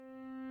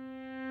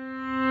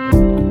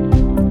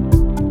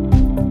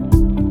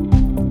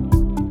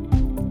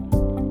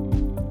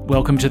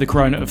welcome to the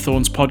Corona of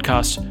Thorns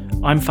podcast.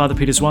 I'm Father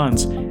Peter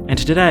Zwans, and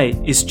today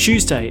is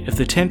Tuesday of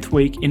the 10th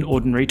week in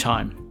Ordinary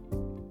Time.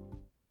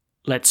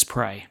 Let's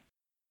pray.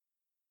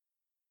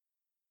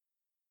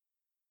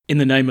 In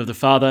the name of the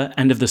Father,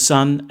 and of the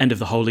Son, and of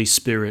the Holy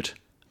Spirit.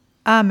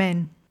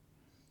 Amen.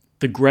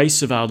 The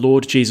grace of our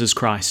Lord Jesus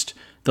Christ,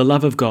 the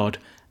love of God,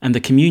 and the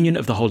communion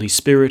of the Holy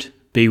Spirit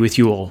be with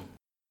you all.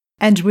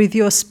 And with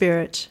your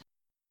spirit.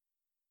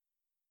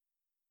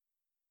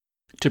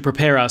 To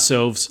prepare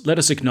ourselves, let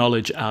us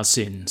acknowledge our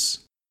sins.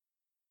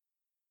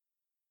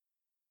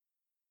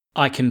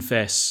 I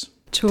confess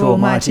To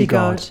Almighty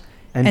God,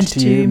 and to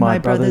you, my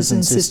brothers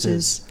and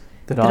sisters,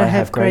 that I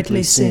have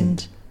greatly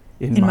sinned,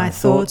 in my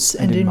thoughts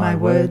and in my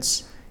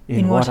words,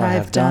 in what I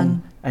have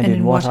done and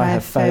in what I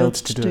have failed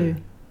to do,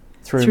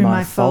 through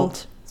my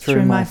fault,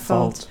 through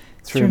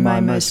my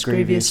most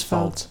grievous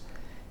fault.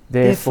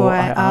 Therefore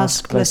I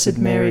ask Blessed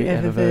Mary,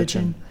 ever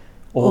Virgin,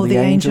 all the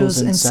angels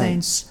and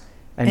saints,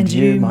 and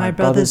you, my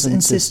brothers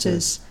and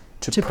sisters,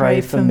 to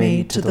pray for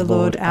me to the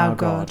Lord our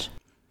God.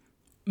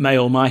 May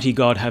Almighty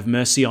God have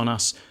mercy on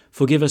us,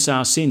 forgive us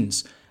our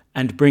sins,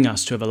 and bring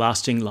us to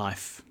everlasting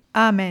life.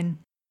 Amen.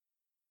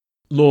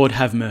 Lord,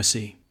 have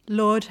mercy.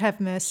 Lord, have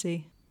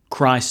mercy.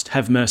 Christ,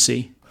 have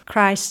mercy.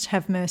 Christ,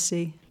 have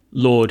mercy.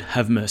 Lord,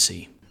 have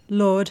mercy.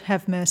 Lord,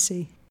 have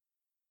mercy.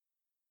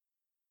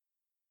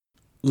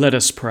 Let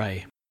us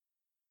pray.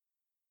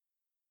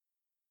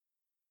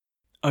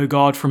 O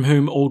God, from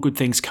whom all good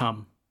things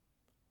come,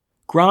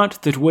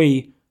 grant that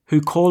we,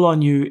 who call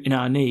on you in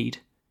our need,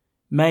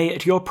 may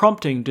at your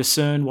prompting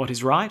discern what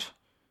is right,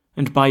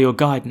 and by your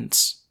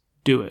guidance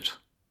do it.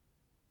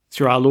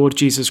 Through our Lord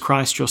Jesus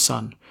Christ, your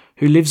Son,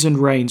 who lives and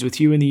reigns with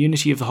you in the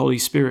unity of the Holy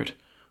Spirit,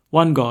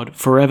 one God,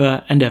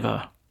 forever and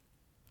ever.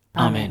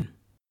 Amen.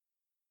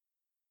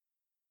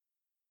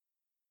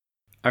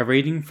 A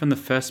reading from the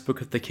first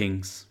book of the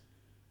Kings.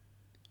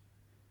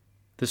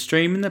 The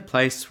stream in the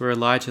place where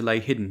Elijah lay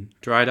hidden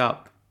dried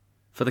up,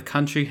 for the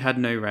country had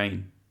no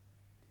rain.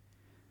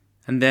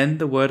 And then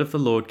the word of the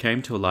Lord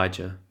came to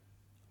Elijah,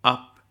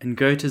 Up and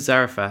go to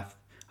Zarephath,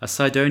 a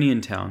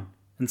Sidonian town,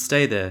 and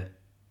stay there.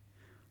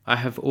 I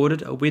have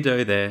ordered a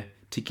widow there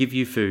to give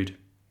you food.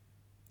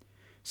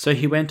 So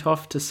he went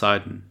off to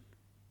Sidon.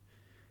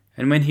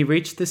 And when he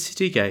reached the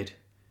city gate,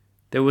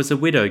 there was a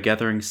widow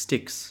gathering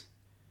sticks.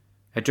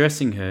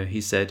 Addressing her,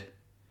 he said,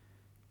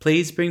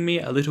 Please bring me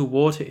a little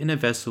water in a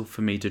vessel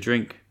for me to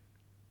drink.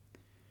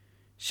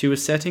 She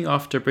was setting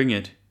off to bring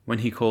it when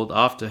he called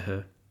after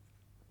her.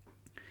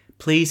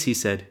 Please, he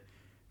said,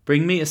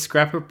 bring me a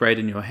scrap of bread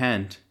in your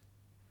hand.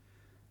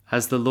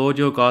 As the Lord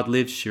your God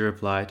lives, she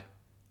replied,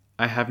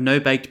 I have no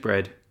baked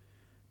bread,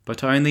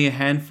 but only a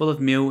handful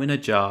of meal in a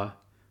jar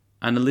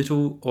and a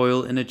little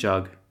oil in a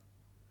jug.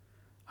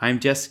 I am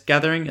just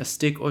gathering a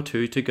stick or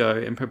two to go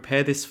and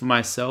prepare this for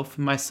myself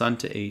and my son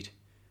to eat,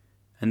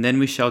 and then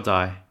we shall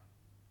die.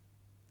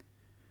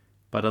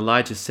 But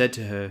Elijah said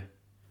to her,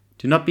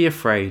 Do not be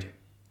afraid.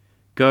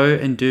 Go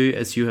and do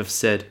as you have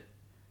said.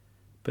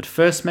 But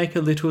first make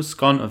a little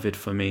scone of it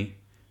for me,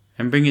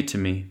 and bring it to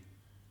me.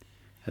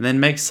 And then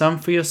make some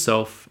for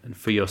yourself and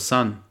for your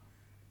son.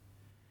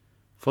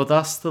 For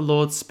thus the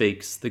Lord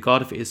speaks, the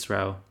God of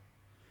Israel.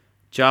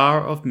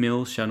 Jar of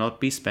meal shall not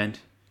be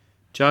spent,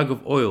 jug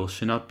of oil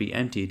shall not be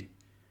emptied,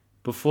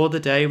 before the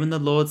day when the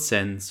Lord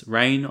sends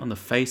rain on the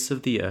face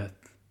of the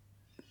earth.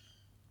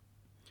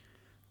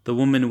 The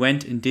woman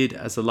went and did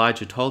as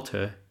Elijah told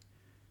her,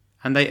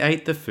 and they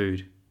ate the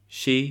food,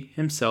 she,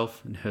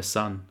 himself, and her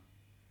son.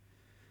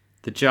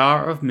 The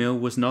jar of meal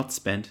was not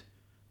spent,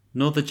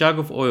 nor the jug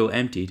of oil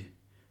emptied,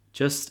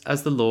 just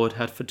as the Lord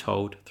had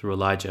foretold through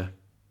Elijah.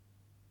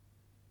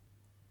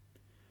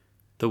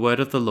 The word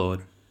of the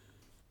Lord.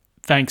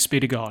 Thanks be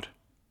to God.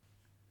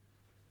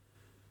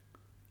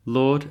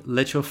 Lord,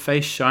 let your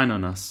face shine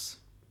on us.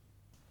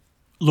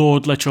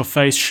 Lord, let your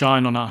face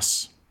shine on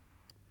us.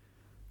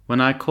 When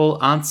I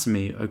call, answer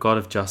me, O God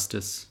of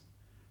justice.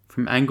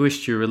 From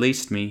anguish you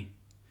released me.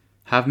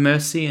 Have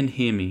mercy and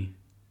hear me.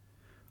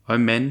 O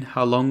men,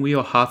 how long will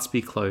your hearts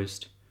be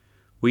closed?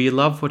 Will you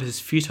love what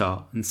is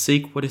futile and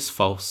seek what is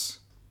false?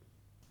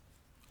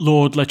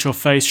 Lord, let your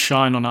face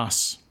shine on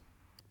us.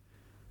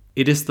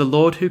 It is the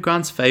Lord who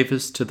grants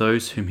favours to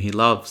those whom he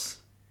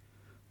loves.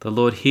 The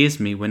Lord hears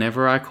me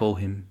whenever I call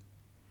him.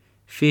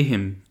 Fear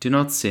him, do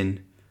not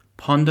sin.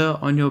 Ponder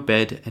on your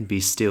bed and be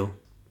still.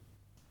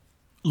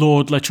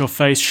 Lord, let your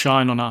face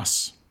shine on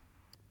us.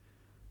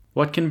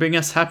 What can bring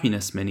us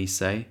happiness, many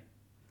say?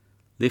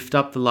 Lift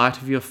up the light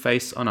of your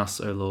face on us,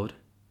 O Lord.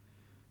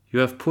 You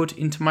have put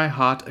into my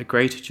heart a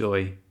great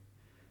joy.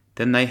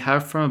 Then they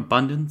have from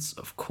abundance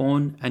of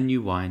corn and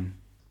new wine.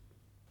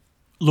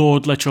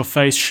 Lord, let your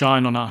face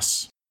shine on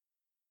us.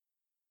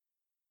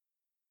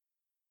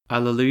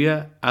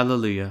 Alleluia,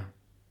 alleluia.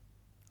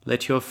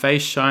 Let your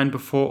face shine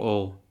before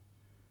all,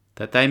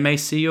 that they may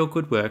see your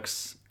good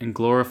works and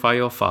glorify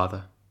your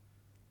Father.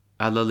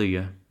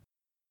 Alleluia.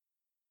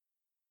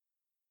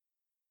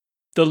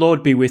 The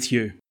Lord be with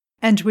you.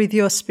 And with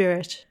your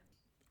spirit.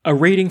 A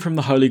reading from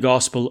the Holy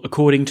Gospel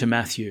according to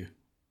Matthew.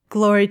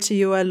 Glory to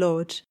you, O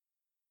Lord.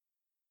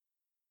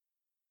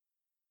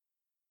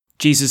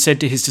 Jesus said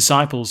to his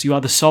disciples, "You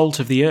are the salt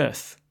of the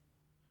earth."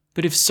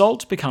 But if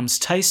salt becomes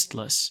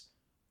tasteless,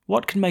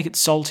 what can make it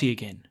salty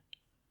again?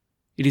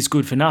 It is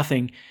good for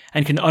nothing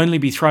and can only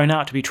be thrown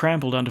out to be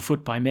trampled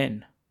underfoot by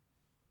men.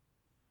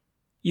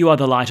 You are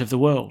the light of the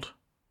world.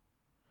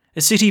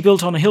 A city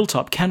built on a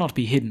hilltop cannot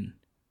be hidden.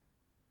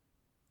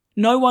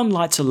 No one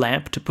lights a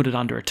lamp to put it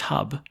under a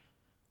tub.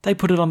 They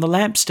put it on the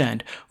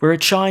lampstand, where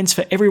it shines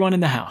for everyone in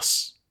the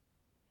house.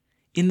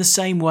 In the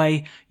same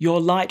way, your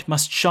light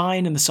must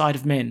shine in the sight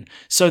of men,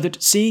 so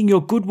that, seeing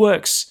your good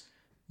works,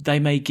 they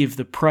may give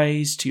the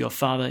praise to your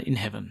Father in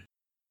heaven.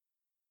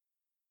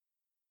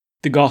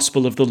 The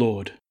Gospel of the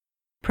Lord.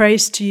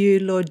 Praise to you,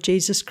 Lord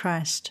Jesus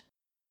Christ.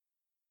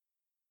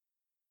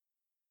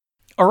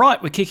 All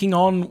right, we're kicking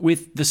on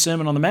with the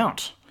Sermon on the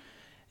Mount.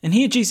 And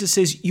here Jesus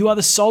says, "You are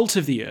the salt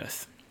of the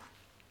earth."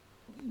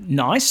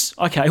 Nice.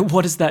 Okay,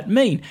 what does that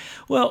mean?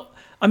 Well,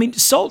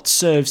 salt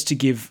serves to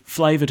give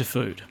flavour to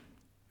food.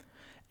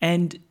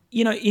 And,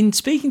 in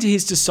speaking to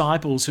his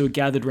disciples who are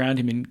gathered around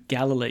him in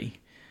Galilee,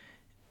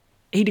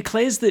 he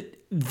declares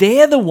that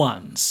they're the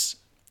ones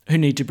who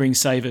need to bring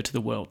savour to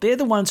the world. They're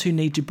the ones who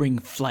need to bring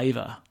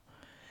flavour.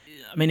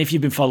 If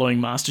you've been following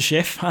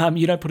MasterChef,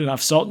 you don't put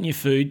enough salt in your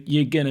food,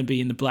 you're going to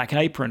be in the black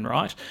apron,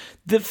 right?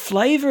 The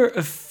flavour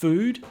of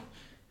food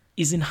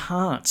is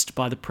enhanced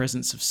by the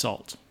presence of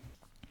salt.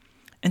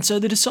 And so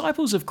the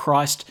disciples of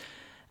Christ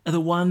are the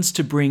ones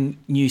to bring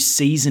new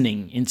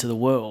seasoning into the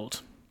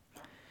world.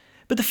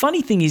 But the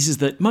funny thing is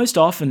that most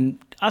often,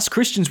 us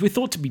Christians, we're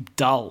thought to be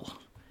dull.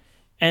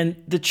 And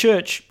the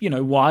church,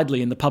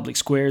 widely in the public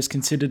square is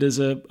considered as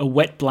a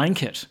wet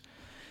blanket.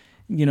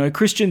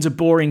 Christians are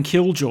boring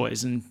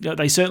killjoys, and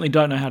they certainly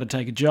don't know how to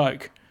take a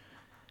joke.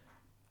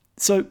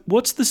 So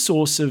what's the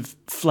source of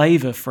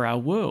flavour for our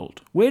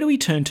world? Where do we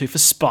turn to for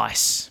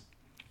spice?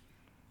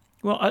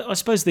 Well, I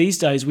suppose these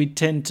days we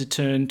tend to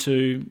turn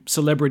to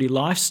celebrity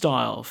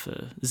lifestyle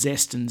for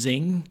zest and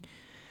zing.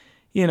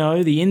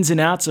 The ins and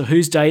outs of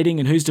who's dating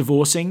and who's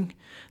divorcing,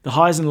 the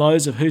highs and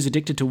lows of who's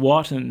addicted to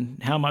what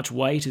and how much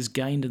weight is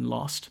gained and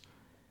lost.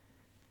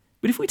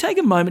 But if we take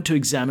a moment to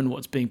examine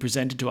what's being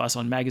presented to us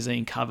on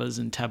magazine covers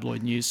and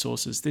tabloid news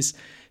sources, there's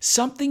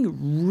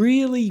something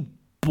really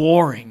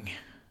boring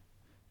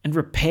and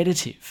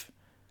repetitive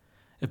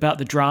about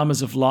the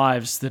dramas of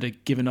lives that are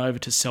given over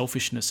to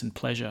selfishness and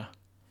pleasure.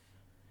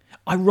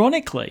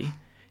 Ironically,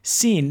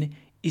 sin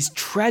is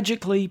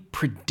tragically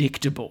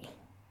predictable.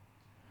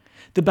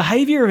 The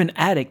behaviour of an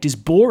addict is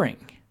boring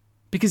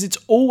because it's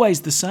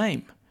always the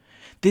same.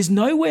 There's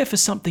nowhere for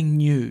something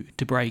new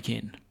to break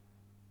in.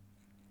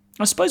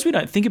 I suppose we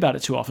don't think about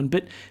it too often,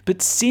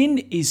 but sin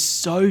is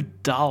so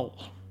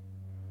dull.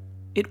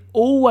 It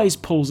always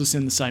pulls us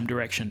in the same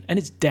direction, and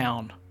it's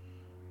down.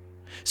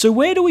 So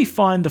where do we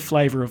find the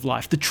flavour of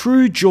life, the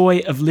true joy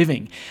of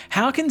living?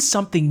 How can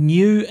something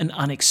new and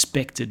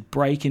unexpected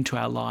break into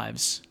our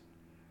lives?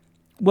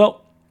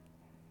 Well,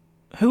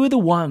 who are the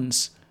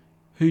ones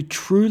who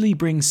truly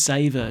bring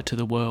savour to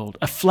the world,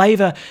 a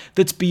flavour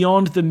that's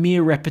beyond the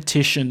mere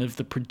repetition of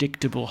the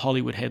predictable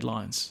Hollywood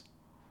headlines?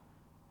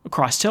 Well,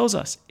 Christ tells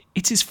us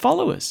it's his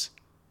followers.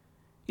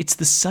 It's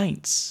the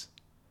saints,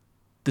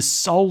 the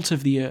salt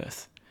of the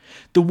earth.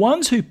 The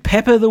ones who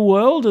pepper the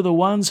world are the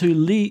ones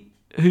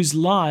whose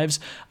lives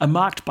are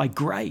marked by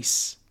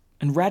grace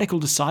and radical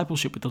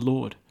discipleship with the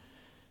Lord.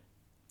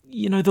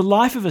 The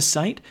life of a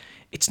saint,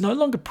 it's no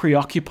longer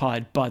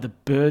preoccupied by the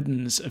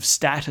burdens of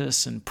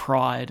status and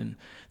pride and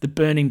the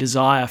burning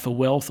desire for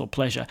wealth or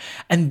pleasure.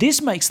 And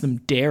this makes them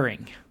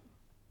daring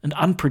and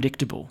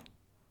unpredictable.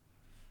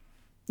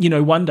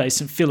 One day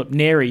St. Philip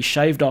Neri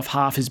shaved off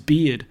half his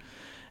beard,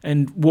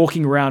 and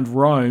walking around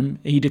Rome,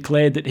 he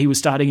declared that he was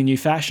starting a new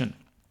fashion.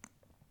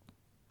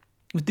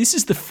 This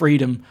is the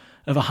freedom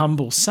of a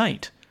humble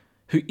saint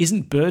who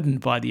isn't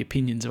burdened by the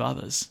opinions of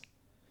others.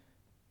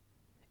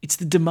 It's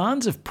the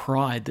demands of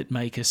pride that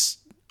make us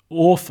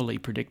awfully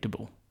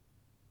predictable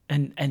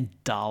and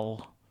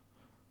dull.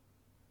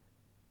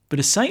 But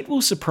a saint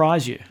will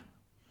surprise you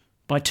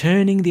by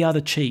turning the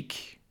other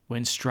cheek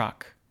when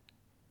struck.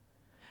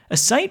 A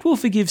saint will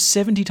forgive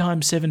 70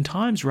 times 7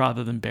 times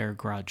rather than bear a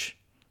grudge.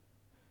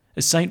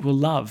 A saint will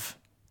love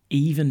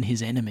even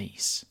his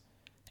enemies,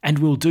 and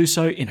will do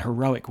so in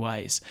heroic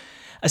ways.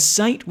 A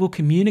saint will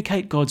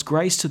communicate God's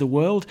grace to the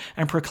world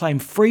and proclaim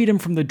freedom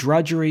from the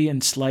drudgery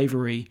and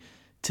slavery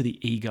to the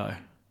ego.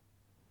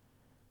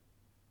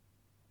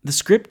 The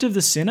script of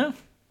the sinner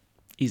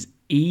is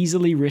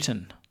easily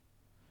written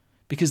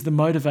because the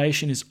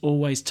motivation is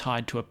always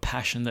tied to a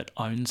passion that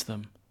owns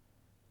them.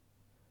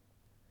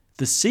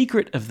 The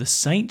secret of the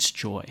saint's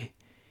joy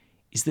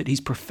is that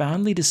he's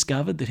profoundly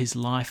discovered that his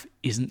life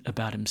isn't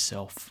about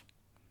himself.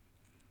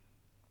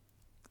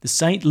 The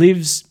saint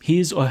lives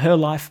his or her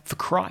life for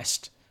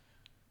Christ,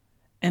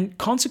 and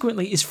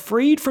consequently is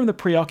freed from the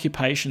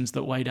preoccupations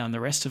that weigh down the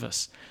rest of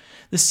us.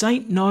 The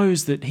saint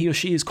knows that he or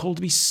she is called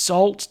to be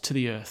salt to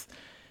the earth,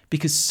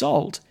 because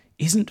salt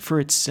isn't for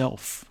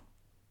itself.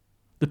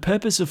 The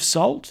purpose of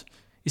salt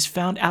is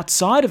found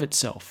outside of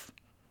itself.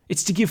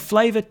 It's to give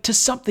flavour to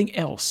something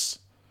else.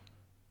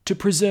 to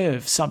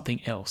preserve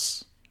something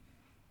else.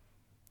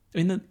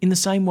 In the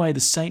same way, the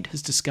saint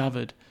has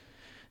discovered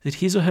that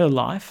his or her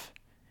life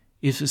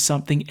is for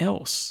something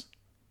else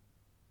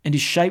and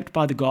is shaped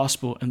by the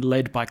gospel and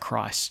led by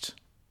Christ.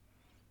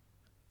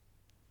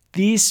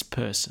 This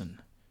person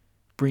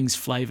brings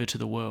flavour to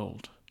the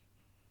world,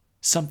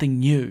 something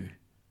new,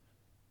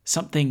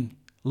 something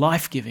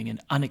life-giving and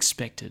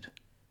unexpected.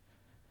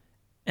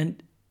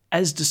 And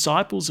as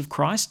disciples of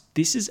Christ,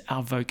 this is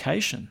our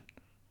vocation.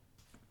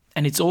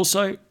 And it's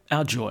also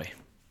our joy.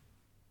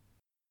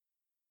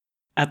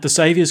 At the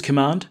Saviour's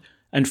command,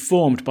 and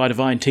formed by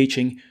divine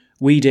teaching,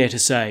 we dare to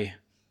say,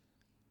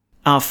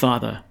 Our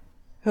Father,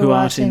 who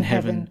art in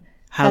heaven,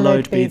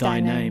 hallowed be thy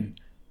name.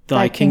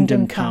 Thy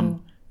kingdom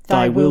come,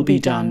 thy will be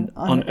done,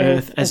 on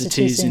earth as it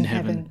is in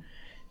heaven.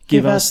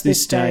 Give us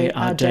this day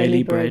our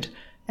daily bread,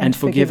 and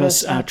forgive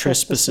us our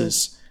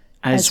trespasses,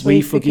 as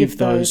we forgive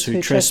those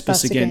who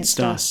trespass against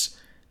us.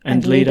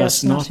 And lead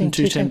us not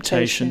into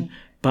temptation,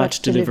 but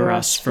deliver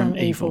us from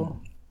evil.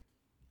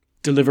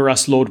 Deliver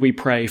us, Lord, we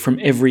pray, from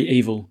every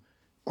evil.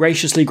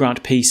 Graciously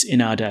grant peace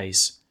in our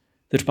days,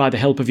 that by the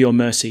help of your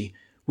mercy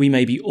we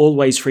may be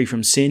always free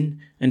from sin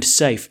and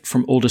safe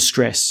from all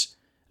distress,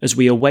 as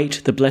we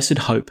await the blessed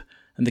hope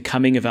and the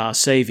coming of our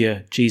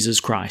Saviour, Jesus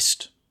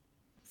Christ.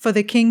 For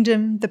the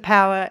kingdom, the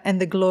power,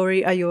 and the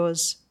glory are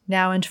yours,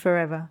 now and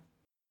forever.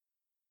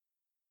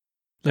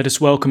 Let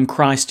us welcome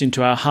Christ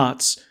into our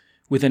hearts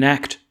with an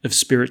act of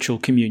spiritual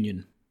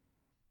communion.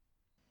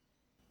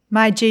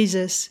 My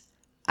Jesus,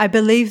 I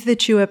believe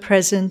that you are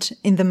present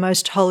in the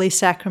most holy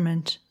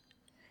sacrament.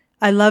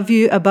 I love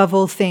you above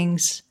all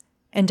things,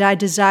 and I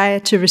desire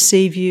to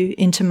receive you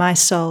into my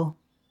soul.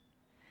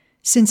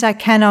 Since I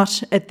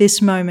cannot, at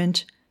this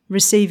moment,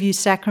 receive you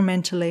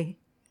sacramentally,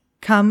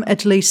 come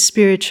at least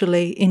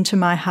spiritually into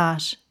my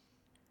heart.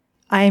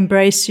 I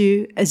embrace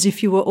you as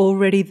if you were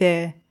already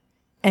there,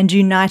 and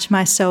unite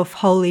myself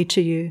wholly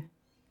to you.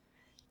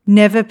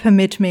 Never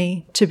permit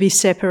me to be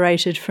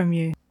separated from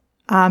you.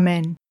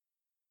 Amen.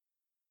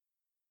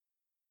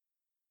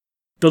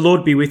 The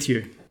Lord be with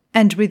you.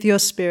 And with your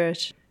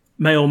spirit.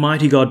 May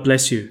Almighty God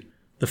bless you,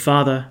 the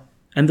Father,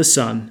 and the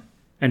Son,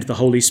 and the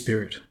Holy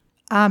Spirit.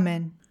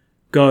 Amen.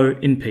 Go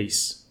in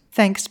peace.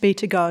 Thanks be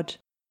to God.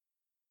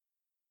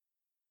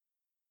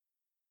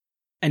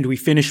 And we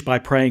finish by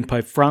praying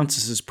Pope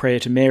Francis's prayer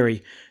to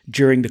Mary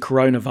during the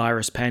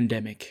coronavirus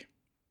pandemic.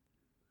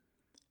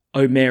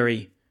 O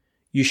Mary,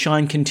 you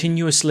shine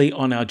continuously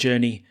on our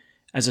journey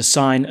as a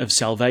sign of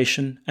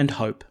salvation and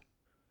hope.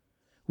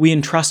 We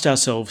entrust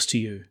ourselves to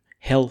you,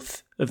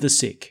 health of the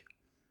sick.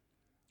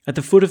 At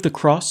the foot of the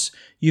cross,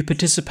 you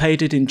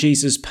participated in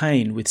Jesus'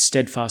 pain with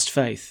steadfast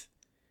faith.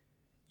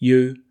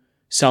 You,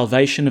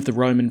 salvation of the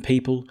Roman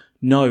people,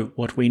 know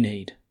what we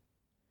need.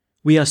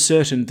 We are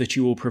certain that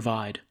you will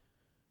provide,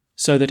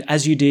 so that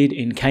as you did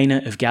in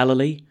Cana of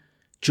Galilee,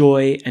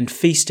 joy and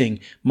feasting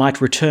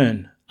might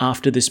return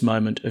after this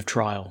moment of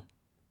trial.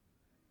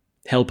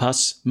 Help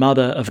us,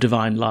 Mother of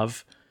divine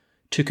love,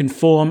 to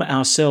conform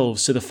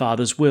ourselves to the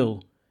Father's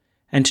will,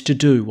 and to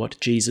do what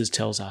Jesus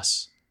tells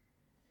us.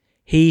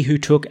 He who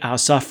took our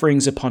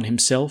sufferings upon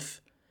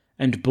himself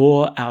and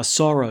bore our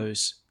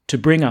sorrows to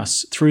bring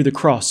us through the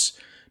cross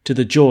to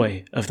the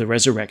joy of the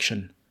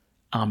resurrection.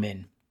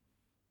 Amen.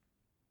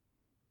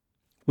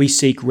 We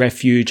seek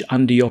refuge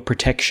under your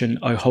protection,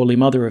 O Holy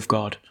Mother of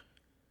God.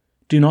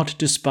 Do not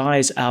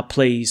despise our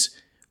pleas,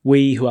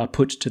 we who are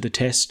put to the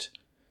test,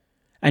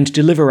 and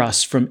deliver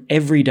us from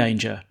every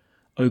danger,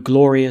 O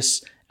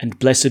glorious and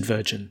blessed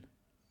Virgin.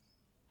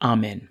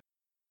 Amen.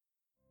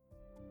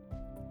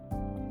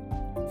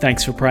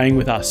 Thanks for praying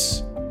with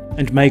us,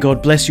 and may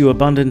God bless you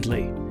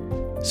abundantly,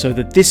 so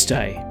that this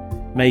day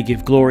may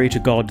give glory to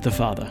God the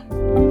Father.